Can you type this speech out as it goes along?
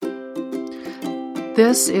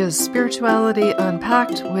This is Spirituality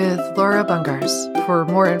Unpacked with Laura Bungars. For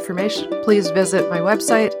more information, please visit my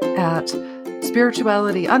website at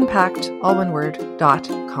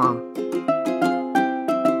spiritualityunpacked.com.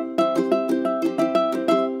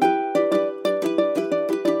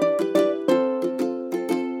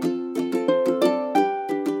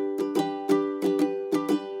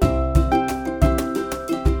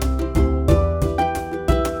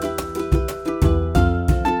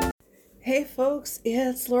 Hey folks,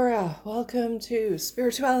 it's Laura. Welcome to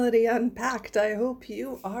Spirituality Unpacked. I hope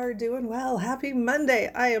you are doing well. Happy Monday.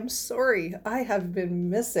 I am sorry. I have been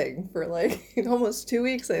missing for almost 2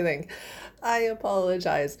 weeks, I think. I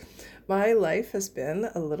apologize. My life has been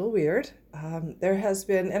a little weird. There has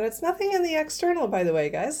been, and it's nothing in the external, by the way,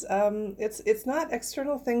 guys. It's not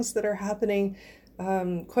external things that are happening,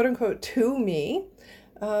 quote unquote, to me.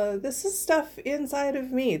 This is stuff inside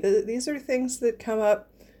of me. These are things that come up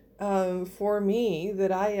for me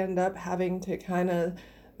that I end up having to kind of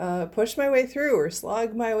push my way through or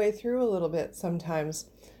slog my way through a little bit sometimes.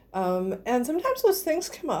 And sometimes those things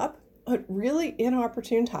come up at really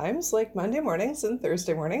inopportune times, like Monday mornings and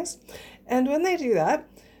Thursday mornings. And when they do that,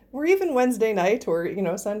 or even Wednesday night or,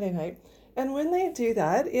 Sunday night, and when they do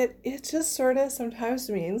that, it just sort of sometimes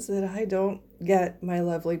means that I don't get my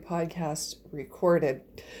lovely podcast recorded.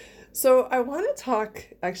 So I want to talk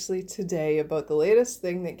actually today about the latest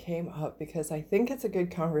thing that came up because I think it's a good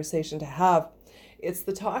conversation to have. It's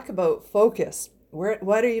the talk about focus.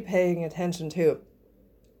 What are you paying attention to?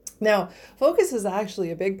 Now, focus is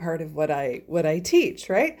actually a big part of what I teach,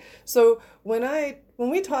 right? So when I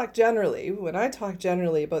talk generally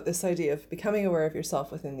about this idea of becoming aware of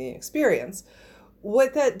yourself within the experience,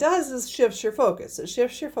 what that does is shifts your focus. It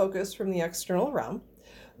shifts your focus from the external realm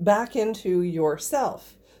back into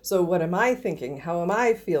yourself. So what am I thinking? How am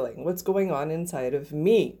I feeling? What's going on inside of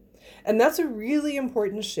me? And that's a really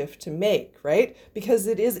important shift to make, right? Because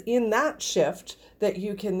it is in that shift that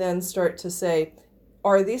you can then start to say,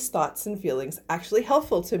 are these thoughts and feelings actually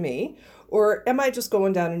helpful to me? Or am I just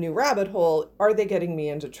going down a new rabbit hole? Are they getting me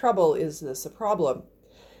into trouble? Is this a problem?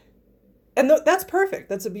 And that's perfect.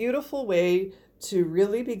 That's a beautiful way to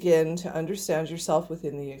really begin to understand yourself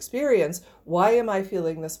within the experience. Why am I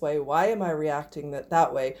feeling this way? Why am I reacting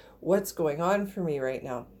that way? What's going on for me right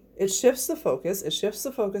now? It shifts the focus. It shifts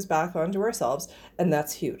the focus back onto ourselves, and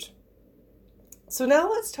that's huge. So now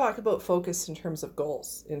let's talk about focus in terms of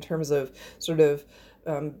goals, in terms of sort of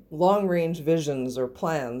long-range visions or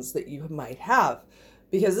plans that you might have,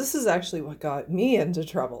 because this is actually what got me into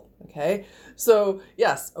trouble, okay? So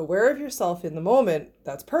yes, aware of yourself in the moment,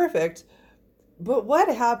 that's perfect. But what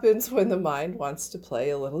happens when the mind wants to play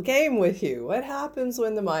a little game with you? What happens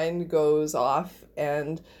when the mind goes off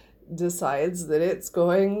and decides that it's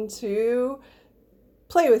going to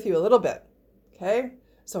play with you a little bit? Okay,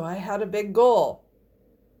 so I had a big goal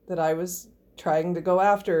that I was trying to go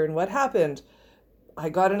after, and what happened? I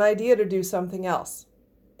got an idea to do something else.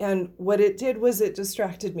 And what it did was it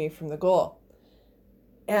distracted me from the goal.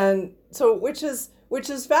 And so, which is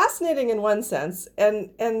fascinating in one sense, and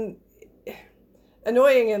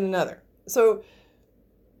annoying in another. So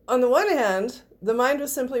on the one hand, the mind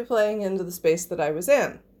was simply playing into the space that I was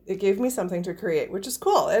in. It gave me something to create, which is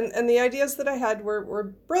cool. And the ideas that I had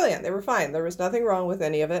were brilliant. They were fine. There was nothing wrong with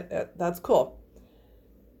any of it. That's cool.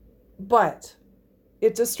 But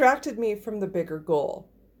it distracted me from the bigger goal.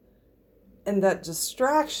 And that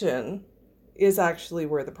distraction is actually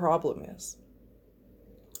where the problem is.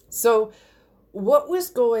 So what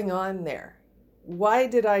was going on there? Why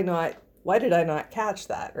did I not catch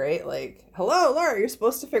that, right? Like, hello, Laura, you're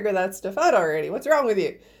supposed to figure that stuff out already. What's wrong with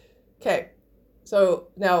you? Okay. So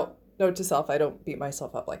now, note to self, I don't beat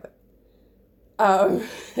myself up like that.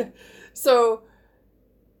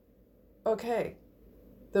 Okay.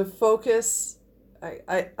 The focus,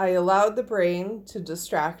 I allowed the brain to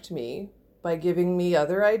distract me by giving me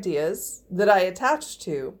other ideas that I attached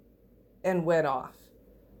to and went off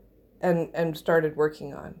and started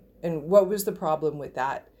working on. And what was the problem with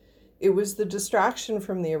that? It was the distraction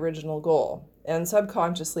from the original goal. And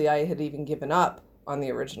subconsciously, I had even given up on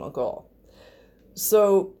the original goal.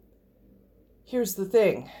 So here's the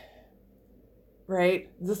thing, right?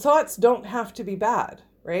 The thoughts don't have to be bad,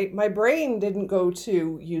 right? My brain didn't go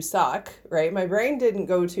to, you suck, right? My brain didn't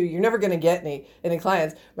go to, you're never going to get any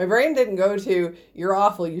clients. My brain didn't go to, you're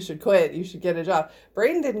awful, you should quit, you should get a job.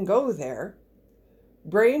 Brain didn't go there.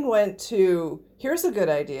 Brain went to, here's a good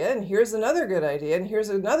idea, and here's another good idea, and here's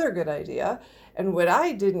another good idea. And what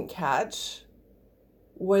I didn't catch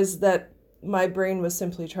was that my brain was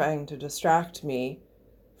simply trying to distract me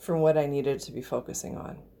from what I needed to be focusing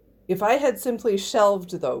on. If I had simply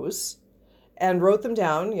shelved those and wrote them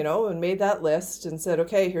down, and made that list and said,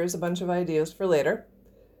 okay, here's a bunch of ideas for later,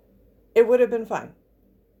 it would have been fine.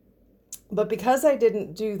 But because I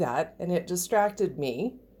didn't do that and it distracted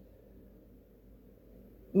me,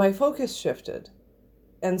 my focus shifted.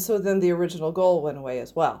 And so then the original goal went away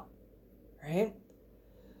as well, right?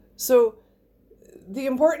 So the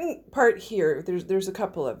important part here, there's a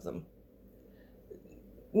couple of them.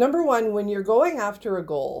 Number one, when you're going after a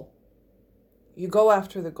goal, you go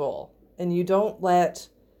after the goal and you don't let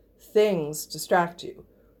things distract you.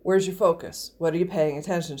 Where's your focus? What are you paying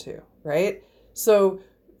attention to, right? So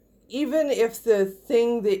even if the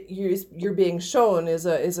thing that you're being shown is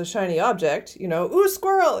a shiny object, ooh,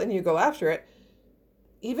 squirrel, and you go after it,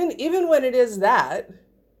 even when it is that,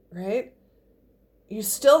 right? You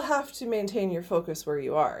still have to maintain your focus where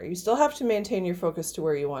you are. You still have to maintain your focus to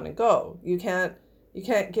where you want to go. You can't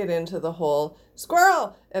get into the whole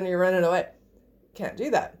squirrel and you're running away. Can't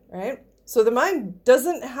do that, right? So the mind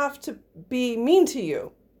doesn't have to be mean to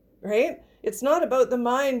you, right? It's not about the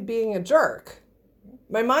mind being a jerk.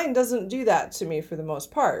 My mind doesn't do that to me for the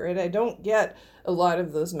most part, right? I don't get a lot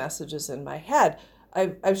of those messages in my head.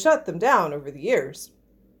 I've shut them down over the years.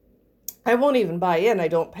 I won't even buy in. I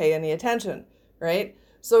don't pay any attention, right?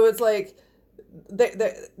 So it's like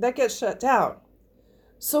that gets shut down.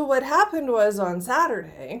 So what happened was on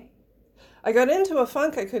Saturday, I got into a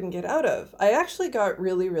funk I couldn't get out of. I actually got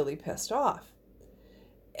really, really pissed off.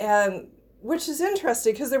 And which is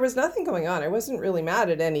interesting because there was nothing going on. I wasn't really mad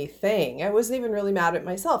at anything. I wasn't even really mad at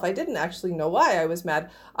myself. I didn't actually know why I was mad,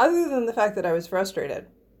 other than the fact that I was frustrated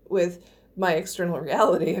with my external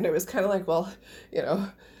reality. And it was kind of like, well,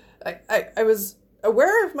 I was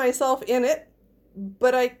aware of myself in it,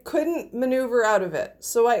 but I couldn't maneuver out of it.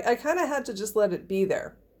 So I kind of had to just let it be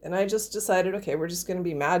there. And I just decided, okay, we're just going to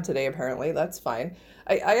be mad today, apparently. That's fine.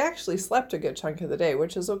 I actually slept a good chunk of the day,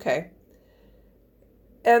 which is okay.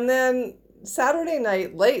 And then Saturday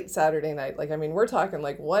night, late Saturday night, we're talking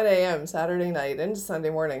like 1 a.m. Saturday night into Sunday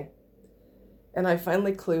morning. And I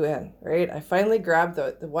finally clue in, right? I finally grab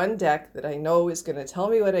the one deck that I know is going to tell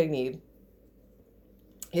me what I need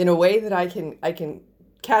in a way that I can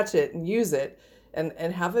catch it and use it and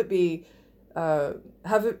have it be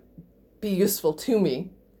useful to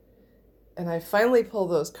me. And I finally pull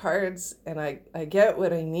those cards and I get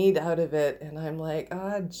what I need out of it. And I'm like,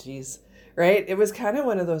 geez, right? It was kind of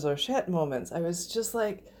one of those oh shit moments. I was just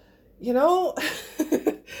like,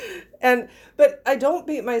 but I don't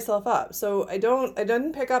beat myself up. So I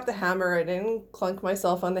didn't pick up the hammer. I didn't clunk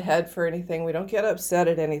myself on the head for anything. We don't get upset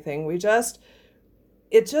at anything.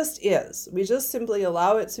 It just is. We just simply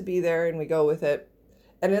allow it to be there and we go with it.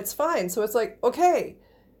 And it's fine. So it's like, okay,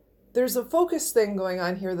 there's a focus thing going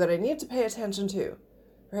on here that I need to pay attention to,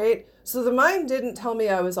 right? So the mind didn't tell me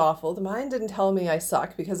I was awful. The mind didn't tell me I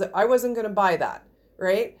suck because I wasn't going to buy that,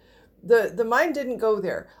 right? The mind didn't go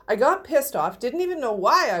there. I got pissed off, didn't even know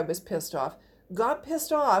why I was pissed off, got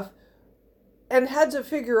pissed off and had to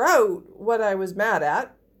figure out what I was mad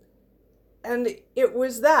at. And it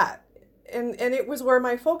was that. And it was where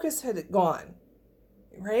my focus had gone,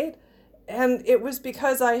 right? And it was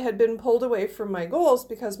because I had been pulled away from my goals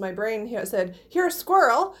because my brain said, "Here's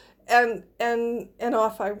squirrel," and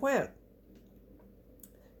off I went,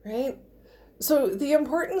 right? So the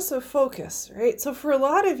importance of focus, right? So for a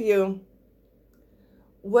lot of you,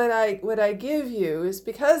 what I give you is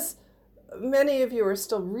because many of you are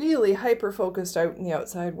still really hyper-focused out in the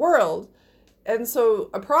outside world. And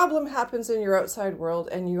so a problem happens in your outside world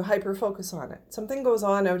and you hyper-focus on it. Something goes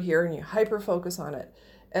on out here and you hyper-focus on it.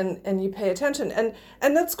 And you pay attention. And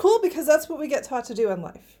that's cool because that's what we get taught to do in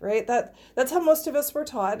life, right? That's how most of us were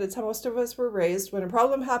taught. It's how most of us were raised. When a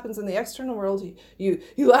problem happens in the external world, you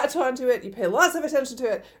latch onto it, you pay lots of attention to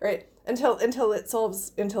it, right? Until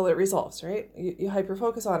it resolves, right? You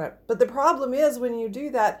hyper-focus on it. But the problem is when you do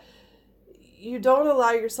that, you don't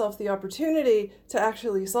allow yourself the opportunity to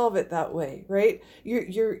actually solve it that way, right?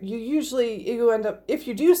 You end up, if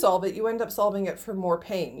you do solve it, you end up solving it for more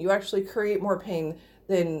pain. You actually create more pain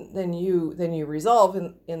than you resolve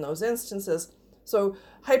in those instances. So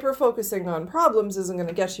hyper-focusing on problems isn't going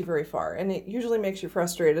to get you very far. And it usually makes you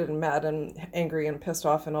frustrated and mad and angry and pissed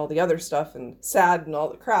off and all the other stuff and sad and all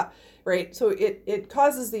the crap, right? So it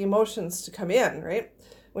causes the emotions to come in, right?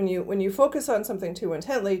 When you focus on something too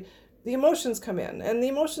intently, the emotions come in, and the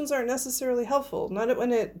emotions aren't necessarily helpful. Not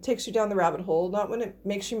when it takes you down the rabbit hole, not when it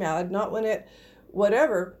makes you mad, not when it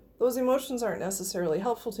whatever. Those emotions aren't necessarily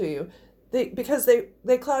helpful to you. Because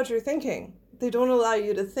they cloud your thinking. They don't allow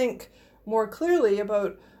you to think more clearly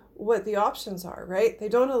about what the options are, right? They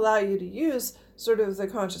don't allow you to use sort of the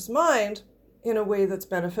conscious mind in a way that's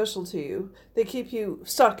beneficial to you. They keep you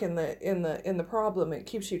stuck in the problem. It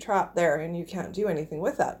keeps you trapped there and you can't do anything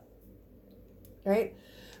with that. Right?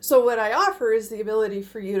 So what I offer is the ability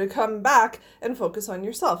for you to come back and focus on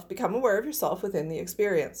yourself, become aware of yourself within the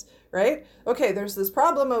experience, right? Okay, there's this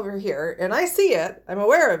problem over here and I see it. I'm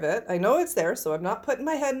aware of it. I know it's there. So I'm not putting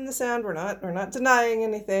my head in the sand. We're not denying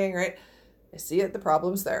anything, right? I see it. The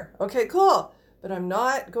problem's there. Okay, cool. But I'm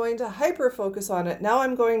not going to hyper focus on it. Now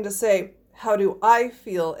I'm going to say, how do I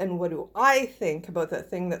feel and what do I think about that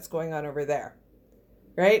thing that's going on over there?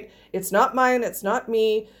 Right? It's not mine. It's not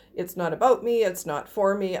me. It's not about me. It's not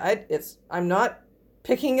for me. I'm not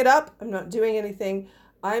picking it up. I'm not doing anything.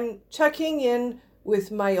 I'm checking in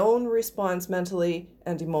with my own response mentally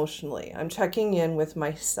and emotionally. I'm checking in with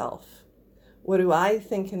myself. What do I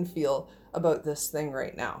think and feel about this thing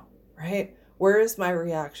right now? Right? Where is my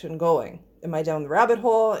reaction going? Am I down the rabbit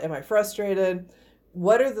hole? Am I frustrated?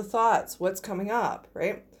 What are the thoughts? What's coming up?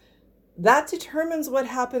 Right? That determines what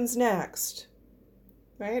happens next.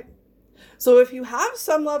 Right? So if you have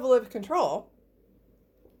some level of control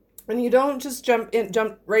and you don't just jump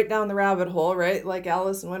right down the rabbit hole, right? Like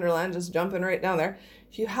Alice in Wonderland, just jumping right down there.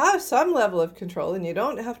 If you have some level of control and you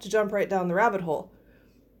don't have to jump right down the rabbit hole,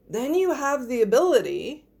 then you have the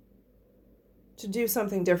ability to do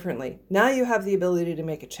something differently. Now you have the ability to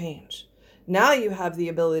make a change. Now you have the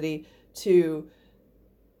ability to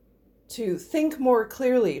think more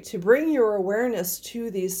clearly, to bring your awareness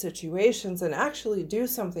to these situations and actually do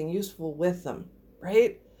something useful with them,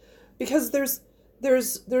 right? Because there's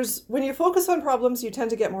when you focus on problems, you tend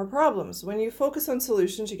to get more problems. When you focus on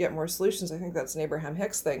solutions, you get more solutions. I think that's an Abraham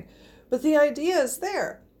Hicks thing. But the idea is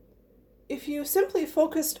there. If you simply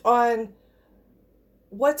focused on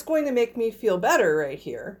what's going to make me feel better right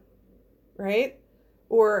here, right?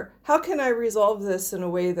 Or how can I resolve this in a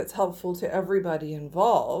way that's helpful to everybody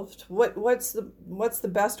involved? What's the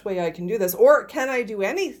best way I can do this? Or can I do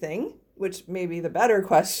anything? Which may be the better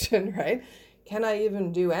question, right? Can I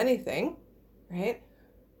even do anything, right?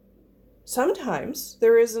 Sometimes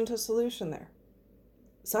there isn't a solution there.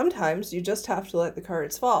 Sometimes you just have to let the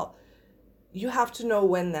cards fall. You have to know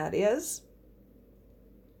when that is.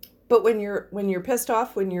 But when you're pissed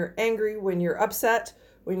off, when you're angry, when you're upset,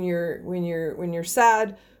 when you're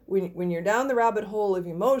sad, when you're down the rabbit hole of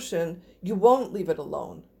emotion, you won't leave it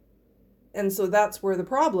alone. And so that's where the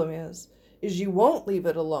problem is you won't leave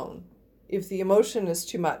it alone. If the emotion is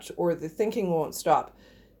too much or the thinking won't stop,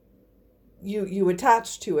 you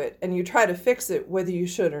attach to it and you try to fix it whether you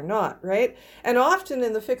should or not, right? And often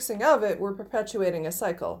in the fixing of it, we're perpetuating a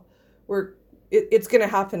cycle. It's going to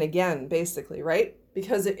happen again, basically, right?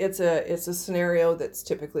 Because it's a scenario that's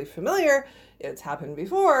typically familiar. It's happened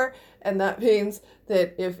before, and that means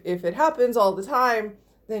that if it happens all the time,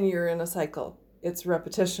 then you're in a cycle. It's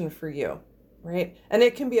repetition for you, right? And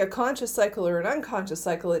it can be a conscious cycle or an unconscious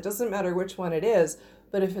cycle. It doesn't matter which one it is,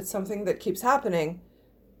 but if it's something that keeps happening,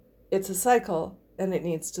 it's a cycle and it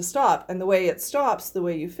needs to stop. And the way it stops, the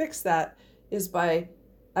way you fix that, is by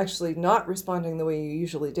actually not responding the way you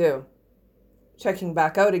usually do. Checking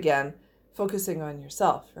back out again, focusing on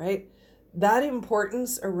yourself, right? That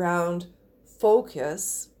importance around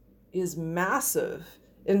focus is massive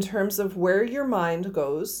in terms of where your mind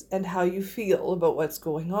goes and how you feel about what's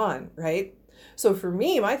going on, right? So for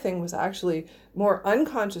me, my thing was actually more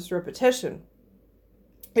unconscious repetition.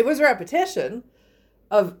 It was repetition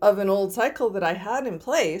of an old cycle that I had in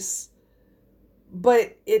place,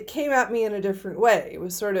 but it came at me in a different way. It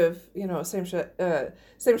was sort of, same shit,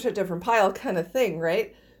 different pile kind of thing,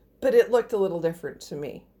 right? But it looked a little different to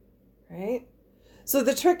me, right? So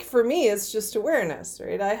the trick for me is just awareness,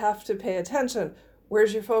 right? I have to pay attention.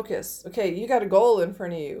 Where's your focus? Okay, you got a goal in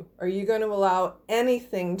front of you. Are you going to allow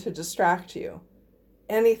anything to distract you?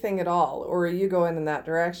 Anything at all? Or are you going in that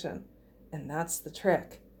direction? And that's the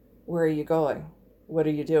trick. Where are you going? What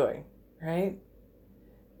are you doing, right?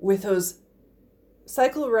 With those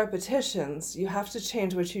cycle repetitions, you have to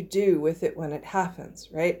change what you do with it when it happens,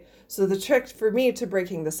 right? So the trick for me to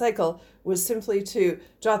breaking the cycle was simply to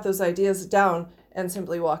jot those ideas down and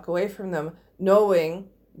simply walk away from them, knowing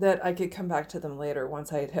that I could come back to them later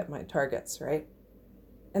once I had hit my targets, right?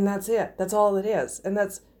 And that's it. That's all it is. And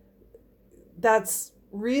that's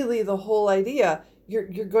really the whole idea. You're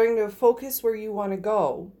going to focus where you want to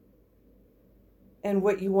go and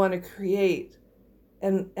what you want to create.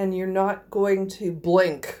 And you're not going to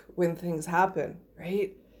blink when things happen,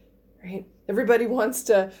 right? Right? Everybody wants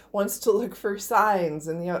to look for signs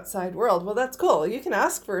in the outside world. Well, that's cool. You can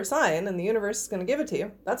ask for a sign and the universe is going to give it to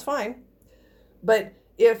you. That's fine. But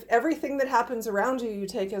if everything that happens around you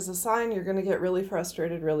take as a sign, you're going to get really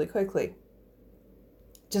frustrated really quickly.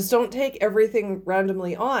 Just don't take everything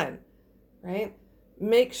randomly on, right?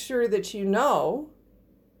 Make sure that you know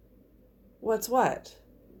what's what,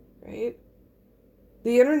 right?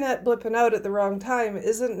 The internet blipping out at the wrong time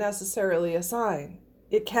isn't necessarily a sign.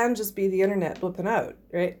 It can just be the internet blipping out,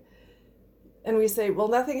 right? And we say, well,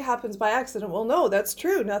 nothing happens by accident. Well, no, that's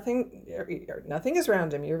true. Nothing is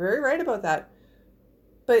random. You're very right about that.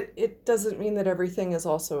 But it doesn't mean that everything is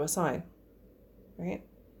also a sign, right?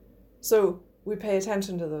 So we pay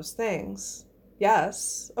attention to those things.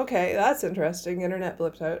 Yes, okay, that's interesting. Internet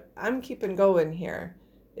blipped out. I'm keeping going here.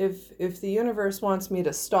 If the universe wants me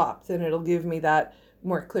to stop, then it'll give me that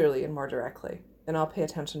more clearly and more directly, and I'll pay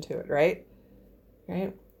attention to it, right?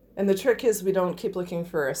 Right? And the trick is we don't keep looking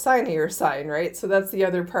for a signier sign, right? So that's the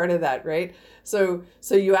other part of that, right? So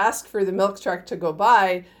you ask for the milk truck to go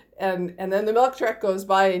by, and then the milk truck goes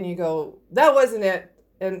by, and you go, that wasn't it,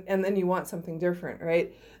 and then you want something different,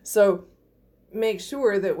 right? So make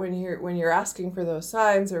sure that when you're asking for those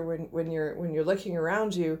signs, or when you're looking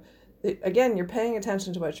around you, that, again, you're paying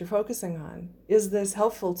attention to what you're focusing on. Is this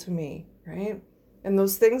helpful to me, right? And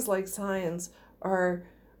those things like signs are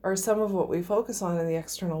some of what we focus on in the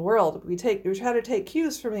external world. We try to take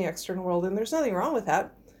cues from the external world, and there's nothing wrong with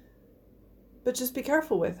that. But just be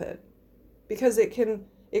careful with it, because it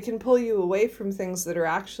can pull you away from things that are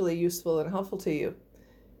actually useful and helpful to you.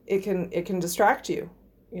 It can distract you.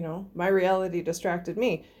 You know, my reality distracted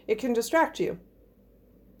me. It can distract you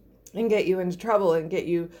and get you into trouble and get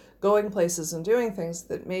you going places and doing things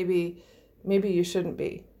that maybe you shouldn't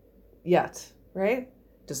be yet, right?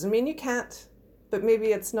 Doesn't mean you can't, but maybe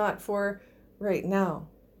it's not for right now,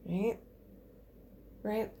 right?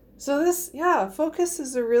 Right? So focus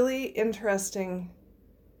is a really interesting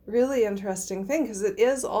thing, because it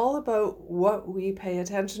is all about what we pay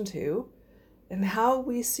attention to and how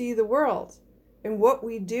we see the world and what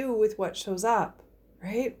we do with what shows up,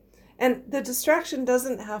 right? And the distraction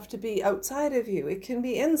doesn't have to be outside of you. It can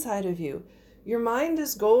be inside of you. Your mind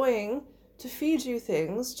is going to feed you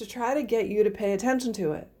things to try to get you to pay attention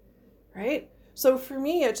to it, right? So for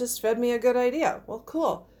me, it just fed me a good idea. Well,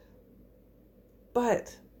 cool.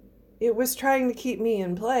 But it was trying to keep me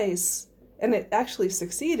in place, and it actually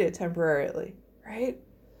succeeded temporarily, right?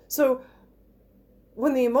 So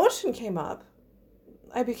when the emotion came up,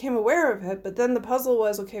 I became aware of it, but then the puzzle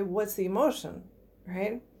was, okay, what's the emotion,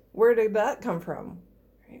 right? Where did that come from?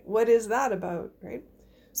 Right? What is that about, right?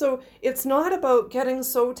 So it's not about getting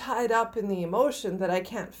so tied up in the emotion that I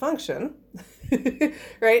can't function,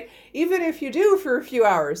 right? Even if you do for a few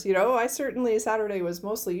hours, Saturday was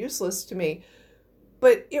mostly useless to me,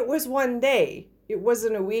 but it was one day. It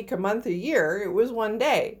wasn't a week, a month, a year. It was one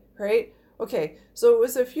day, right? Okay, so it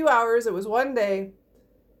was a few hours, it was one day,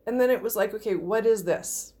 and then it was like, okay, what is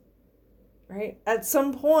this, right? At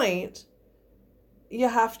some point, you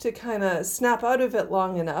have to kind of snap out of it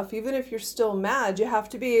long enough. Even if you're still mad, you have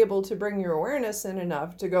to be able to bring your awareness in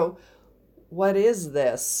enough to go, what is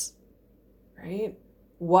this, right?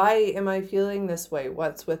 Why am I feeling this way?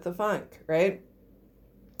 What's with the funk, right?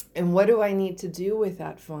 And what do I need to do with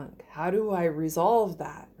that funk? How do I resolve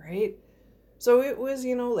that, right? So it was,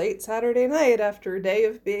 late Saturday night after a day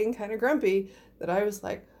of being kind of grumpy that I was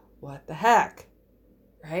like, what the heck,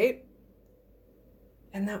 right?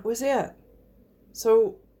 And that was it.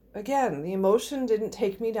 So again, the emotion didn't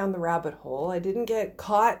take me down the rabbit hole. I didn't get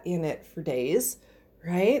caught in it for days,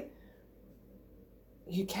 right?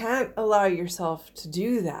 You can't allow yourself to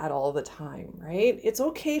do that all the time, right? It's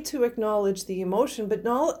okay to acknowledge the emotion, but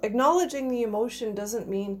acknowledging the emotion doesn't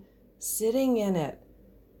mean sitting in it.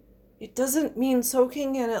 It doesn't mean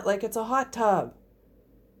soaking in it like it's a hot tub,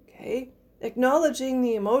 okay? Acknowledging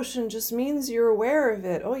the emotion just means you're aware of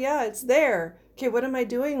it. Oh yeah, it's there. Okay, what am I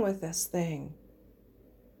doing with this thing?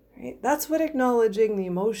 Right? That's what acknowledging the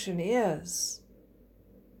emotion is.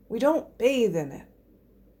 We don't bathe in it,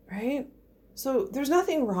 right? So there's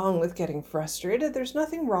nothing wrong with getting frustrated. There's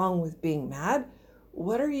nothing wrong with being mad.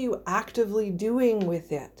 What are you actively doing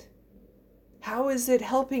with it? How is it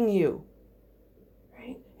helping you?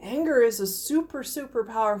 Right? Anger is a super, super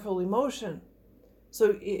powerful emotion.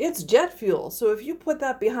 So it's jet fuel. So if you put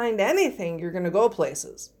that behind anything, you're going to go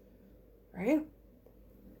places, right?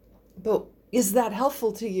 But is that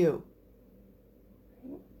helpful to you?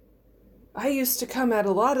 I used to come at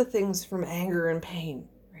a lot of things from anger and pain,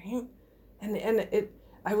 right? And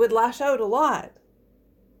I would lash out a lot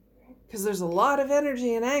because there's a lot of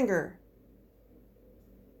energy in anger.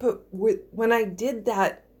 But when I did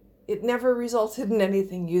that, it never resulted in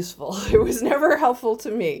anything useful. It was never helpful to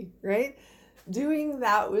me, right? Doing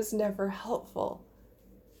that was never helpful.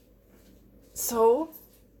 So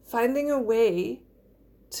finding a way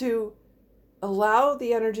to allow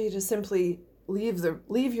the energy to simply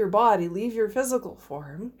leave your body, leave your physical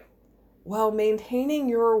form, while maintaining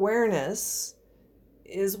your awareness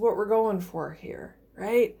is what we're going for here,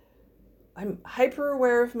 right? I'm hyper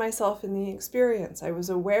aware of myself in the experience. I was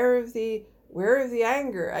aware of the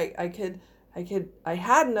anger. I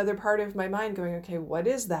had another part of my mind going, okay, what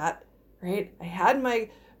is that? Right? I had my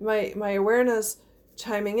awareness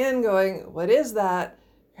chiming in going, what is that?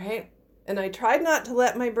 Right? And I tried not to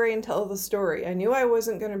let my brain tell the story. I knew I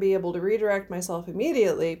wasn't going to be able to redirect myself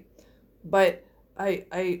immediately, but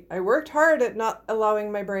I worked hard at not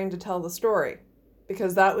allowing my brain to tell the story,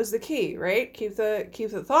 because that was the key, right? Keep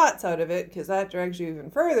the thoughts out of it, because that drags you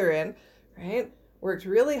even further in, right? Worked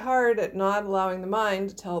really hard at not allowing the mind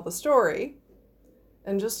to tell the story,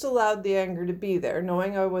 and just allowed the anger to be there,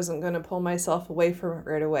 knowing I wasn't going to pull myself away from it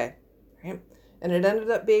right away, right? And it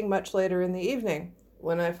ended up being much later in the evening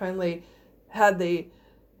when I finally had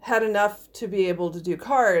enough to be able to do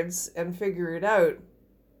cards and figure it out.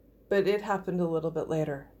 But it happened a little bit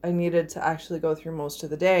later. I needed to actually go through most of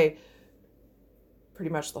the day, pretty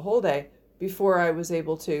much the whole day, before I was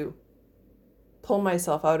able to pull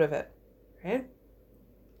myself out of it, right?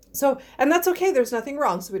 So, and that's okay. There's nothing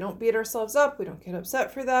wrong. So we don't beat ourselves up. We don't get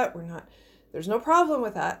upset for that. There's no problem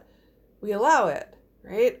with that. We allow it,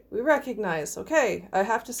 right? We recognize, okay, I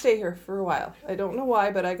have to stay here for a while. I don't know why,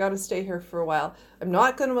 but I got to stay here for a while. I'm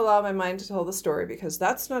not going to allow my mind to tell the story, because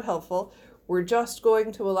that's not helpful. We're just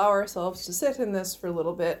going to allow ourselves to sit in this for a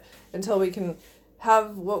little bit until we can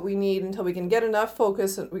have what we need, until we can get enough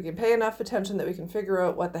focus and we can pay enough attention that we can figure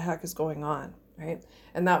out what the heck is going on, right?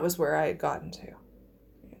 And that was where I had gotten to.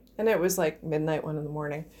 And it was like midnight, 1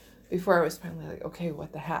 a.m, before I was finally like, okay,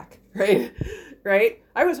 what the heck, right? Right?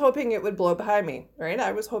 I was hoping it would blow behind me, right?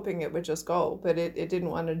 I was hoping it would just go, but it didn't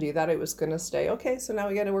want to do that. It was going to stay. Okay, so now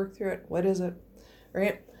we got to work through it. What is it,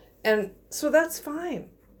 right? And so that's fine.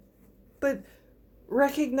 But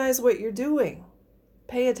recognize what you're doing.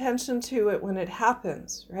 Pay attention to it when it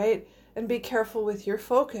happens, right? And be careful with your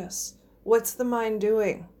focus. What's the mind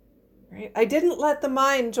doing, right? I didn't let the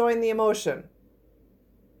mind join the emotion.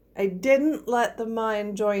 I didn't let the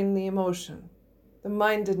mind join the emotion. The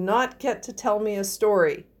mind did not get to tell me a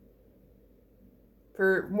story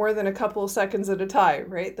for more than a couple of seconds at a time,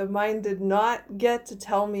 right? The mind did not get to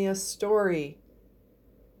tell me a story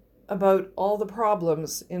about all the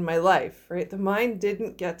problems in my life, right? The mind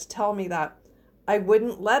didn't get to tell me that. I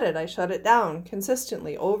wouldn't let it. I shut it down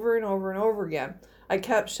consistently over and over and over again. I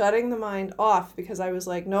kept shutting the mind off because I was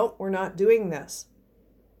like, nope, we're not doing this.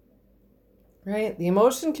 Right? The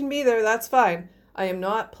emotion can be there, that's fine. I am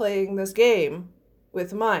not playing this game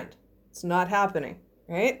with the mind. It's not happening,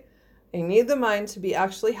 right? I need the mind to be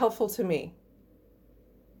actually helpful to me,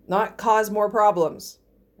 not cause more problems,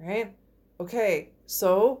 right? Okay,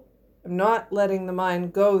 so I'm not letting the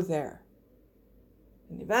mind go there.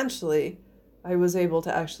 And eventually, I was able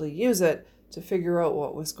to actually use it to figure out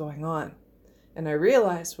what was going on. And I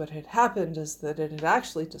realized what had happened is that it had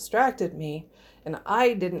actually distracted me, and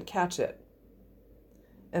I didn't catch it.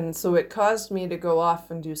 And so it caused me to go off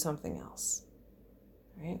and do something else,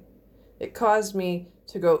 right? It caused me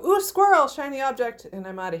to go, ooh, squirrel, shiny object, and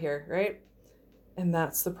I'm out of here, right? And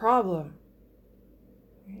that's the problem,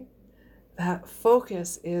 right? That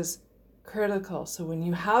focus is critical. So when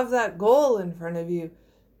you have that goal in front of you,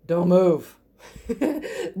 don't move.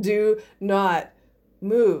 Do not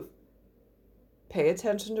move. Pay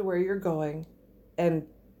attention to where you're going and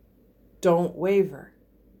don't waver.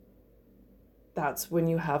 That's when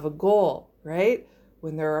you have a goal, right?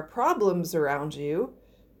 When there are problems around you,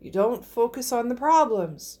 you don't focus on the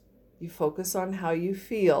problems. You focus on how you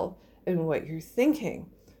feel and what you're thinking.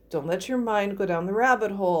 Don't let your mind go down the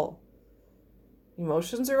rabbit hole.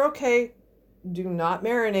 Emotions are okay. Do not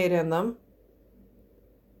marinate in them.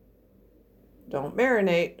 Don't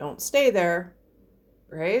marinate. Don't stay there,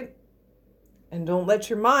 right? And don't let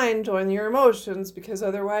your mind join your emotions, because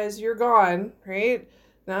otherwise you're gone, right?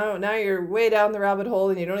 Now you're way down the rabbit hole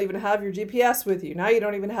and you don't even have your GPS with you. Now you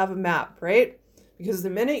don't even have a map, right? Because the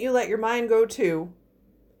minute you let your mind go to,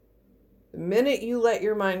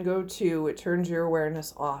 it turns your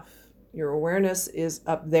awareness off. Your awareness is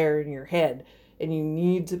up there in your head and you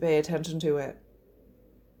need to pay attention to it,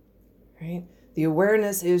 right? The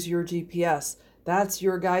awareness is your GPS. That's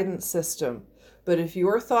your guidance system. But if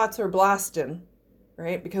your thoughts are blasting,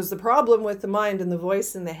 right? Because the problem with the mind and the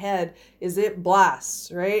voice in the head is it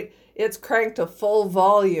blasts, right? It's cranked to full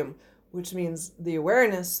volume, which means the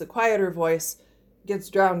awareness, the quieter voice, gets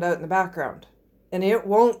drowned out in the background. And it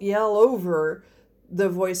won't yell over the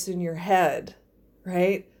voice in your head,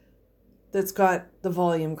 right? That's got the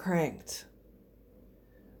volume cranked.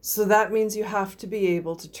 So that means you have to be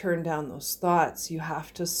able to turn down those thoughts. You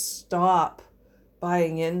have to stop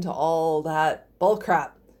buying into all that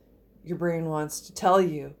bullcrap your brain wants to tell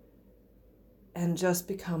you and just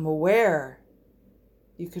become aware.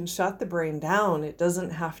 You can shut the brain down. It doesn't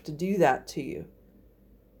have to do that to you.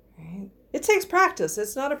 Right? It takes practice.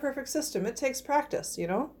 It's not a perfect system. It takes practice, you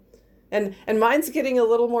know? And mine's getting a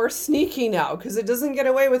little more sneaky now because it doesn't get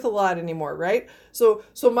away with a lot anymore, right? So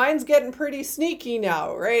mine's getting pretty sneaky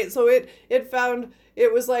now, right? So it found,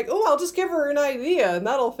 it was like, oh, I'll just give her an idea and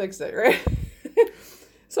that'll fix it, right?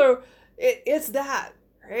 So it's that,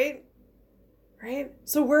 right? Right?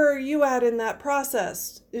 So where are you at in that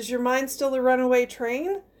process? Is your mind still a runaway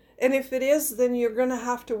train? And if it is, then you're going to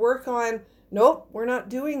have to work on, nope, we're not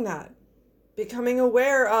doing that. Becoming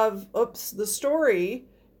aware of, the story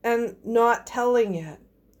and not telling it,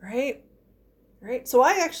 right? Right? So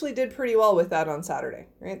I actually did pretty well with that on Saturday,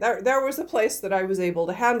 right? There was a place that I was able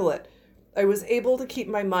to handle it. I was able to keep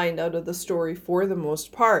my mind out of the story for the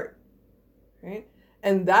most part, right?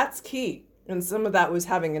 And that's key. And some of that was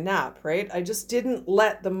having a nap, right? I just didn't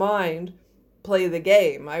let the mind play the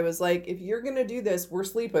game. I was like, if you're going to do this, we're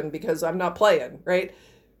sleeping because I'm not playing, right?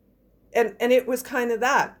 And it was kind of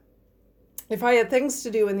that. If I had things to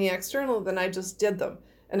do in the external, then I just did them.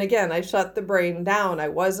 And again, I shut the brain down. I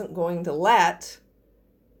wasn't going to let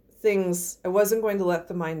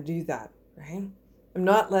the mind do that, right? I'm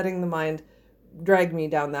not letting the mind drag me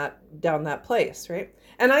down that place, right?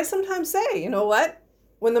 And I sometimes say, you know what?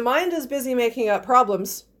 When the mind is busy making up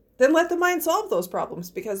problems, then let the mind solve those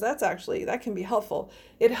problems because that can be helpful.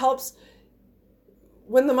 It helps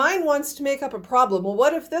when the mind wants to make up a problem. Well,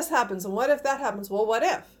 what if this happens? And what if that happens? Well, what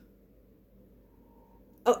if?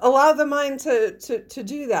 Allow the mind to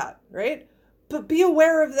do that, right? But be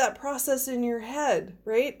aware of that process in your head,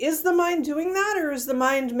 right? Is the mind doing that, or is the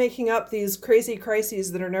mind making up these crazy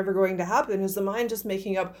crises that are never going to happen? Is the mind just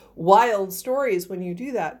making up wild stories when you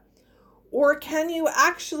do that? Or can you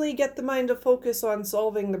actually get the mind to focus on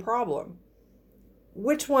solving the problem?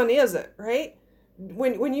 Which one is it, right?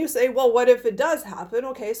 When you say, well, what if it does happen?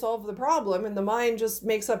 Okay, solve the problem. And the mind just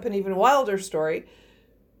makes up an even wilder story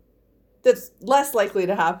that's less likely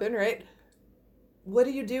to happen, right? What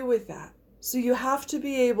do you do with that? So you have to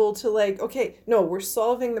be able to okay, no, we're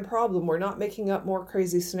solving the problem. We're not making up more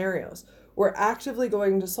crazy scenarios. We're actively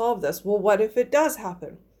going to solve this. Well, what if it does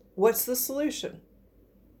happen? What's the solution?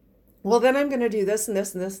 Well, then I'm going to do this and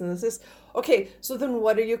this and this and this. Okay, so then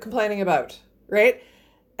what are you complaining about, right?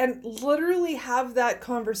 And literally have that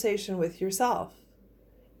conversation with yourself.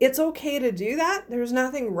 It's okay to do that. There's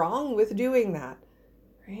nothing wrong with doing that,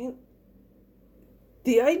 right?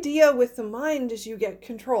 The idea with the mind is you get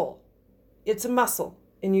control. It's a muscle,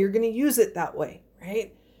 and you're going to use it that way,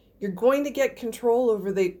 right? You're going to get control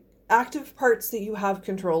over the active parts that you have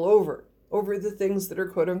control over the things that are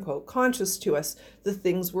quote unquote conscious to us, the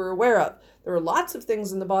things we're aware of. There are lots of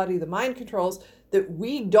things in the body the mind controls that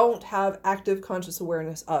we don't have active conscious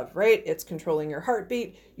awareness of, right? It's controlling your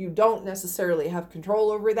heartbeat. You don't necessarily have control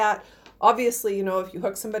over that. Obviously, if you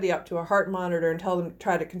hook somebody up to a heart monitor and tell them to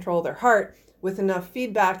try to control their heart with enough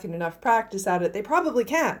feedback and enough practice at it, they probably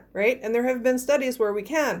can, right? And there have been studies where we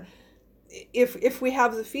can. If we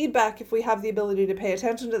have the feedback, if we have the ability to pay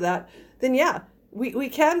attention to that, then yeah, we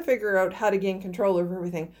can figure out how to gain control over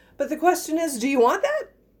everything. But the question is, do you want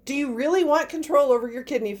that? Do you really want control over your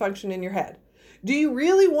kidney function in your head? Do you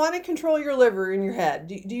really want to control your liver in your head?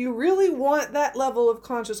 Do you really want that level of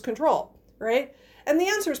conscious control, right? And the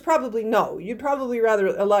answer is probably no. You'd probably rather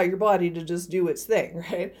allow your body to just do its thing,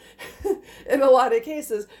 right? In a lot of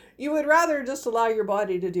cases, you would rather just allow your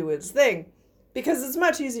body to do its thing because it's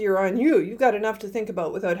much easier on you. You've got enough to think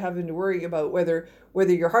about without having to worry about whether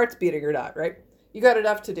your heart's beating or not, right? You got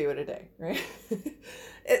enough to do in a day, right?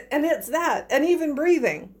 And it's that. And even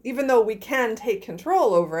breathing, even though we can take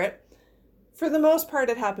control over it, for the most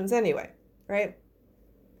part, it happens anyway, right?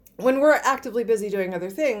 When we're actively busy doing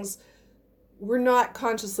other things, we're not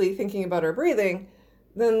consciously thinking about our breathing,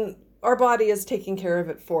 then our body is taking care of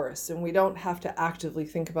it for us, and we don't have to actively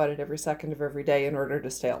think about it every second of every day in order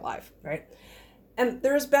to stay alive, right? And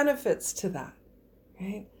there's benefits to that,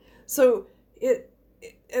 right? So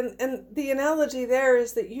and the analogy there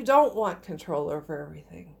is that you don't want control over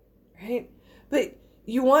everything, right? But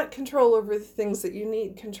you want control over the things that you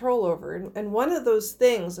need control over. And one of those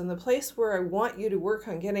things, and the place where I want you to work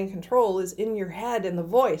on getting control, is in your head and the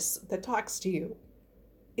voice that talks to you.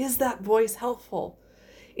 Is that voice helpful?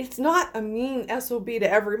 It's not a mean SOB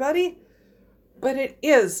to everybody, but it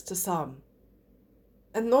is to some.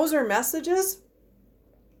 And those are messages.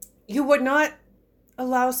 You would not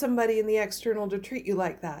allow somebody in the external to treat you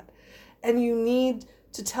like that. And you need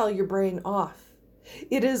to tell your brain off.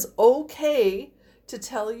 It is okay to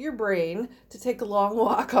tell your brain to take a long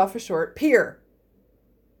walk off a short pier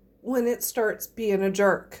when it starts being a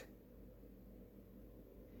jerk.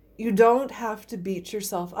 You don't have to beat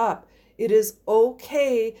yourself up. It is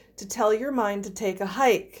okay to tell your mind to take a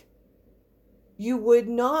hike. You would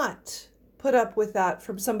not put up with that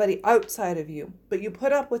from somebody outside of you, but you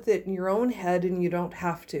put up with it in your own head and you don't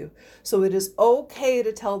have to. So it is okay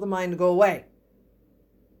to tell the mind to go away.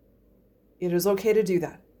 It is okay to do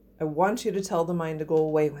that. I want you to tell the mind to go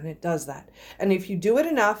away when it does that. And if you do it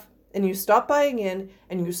enough and you stop buying in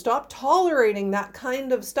and you stop tolerating that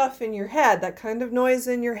kind of stuff in your head, that kind of noise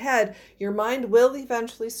in your head, your mind will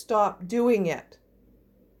eventually stop doing it.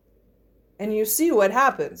 And you see what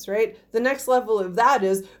happens, right? The next level of that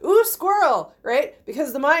is, ooh, squirrel, right?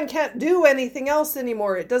 Because the mind can't do anything else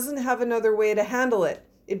anymore. It doesn't have another way to handle it.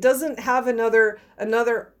 It doesn't have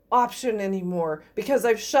another option anymore because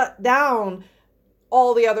I've shut down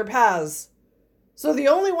all the other paths. So the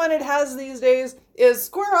only one it has these days is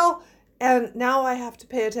squirrel. And now I have to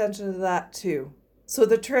pay attention to that too. So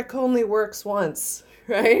the trick only works once,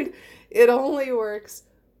 right? It only works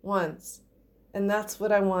once. And that's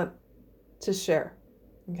what I want to share.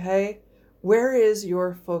 Okay? Where is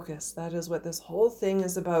your focus? That is what this whole thing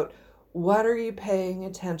is about. What are you paying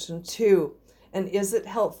attention to? And is it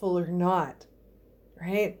helpful or not?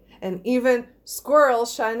 Right? And even squirrel,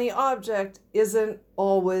 shiny object, isn't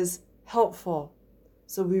always helpful.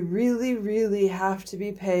 So we really, really have to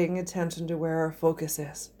be paying attention to where our focus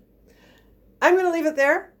is. I'm going to leave it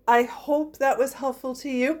there. I hope that was helpful to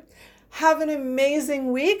you. Have an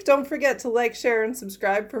amazing week. Don't forget to like, share, and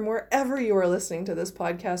subscribe from wherever you are listening to this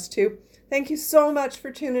podcast too. Thank you so much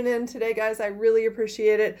for tuning in today, guys. I really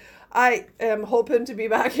appreciate it. I am hoping to be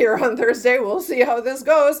back here on Thursday. We'll see how this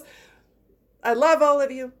goes. I love all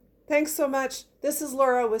of you. Thanks so much. This is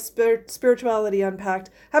Laura with Spirituality Unpacked.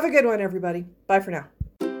 Have a good one, everybody. Bye for now.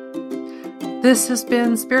 This has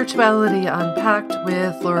been Spirituality Unpacked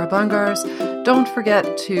with Laura Bungars. Don't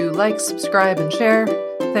forget to like, subscribe, and share.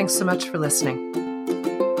 Thanks so much for listening.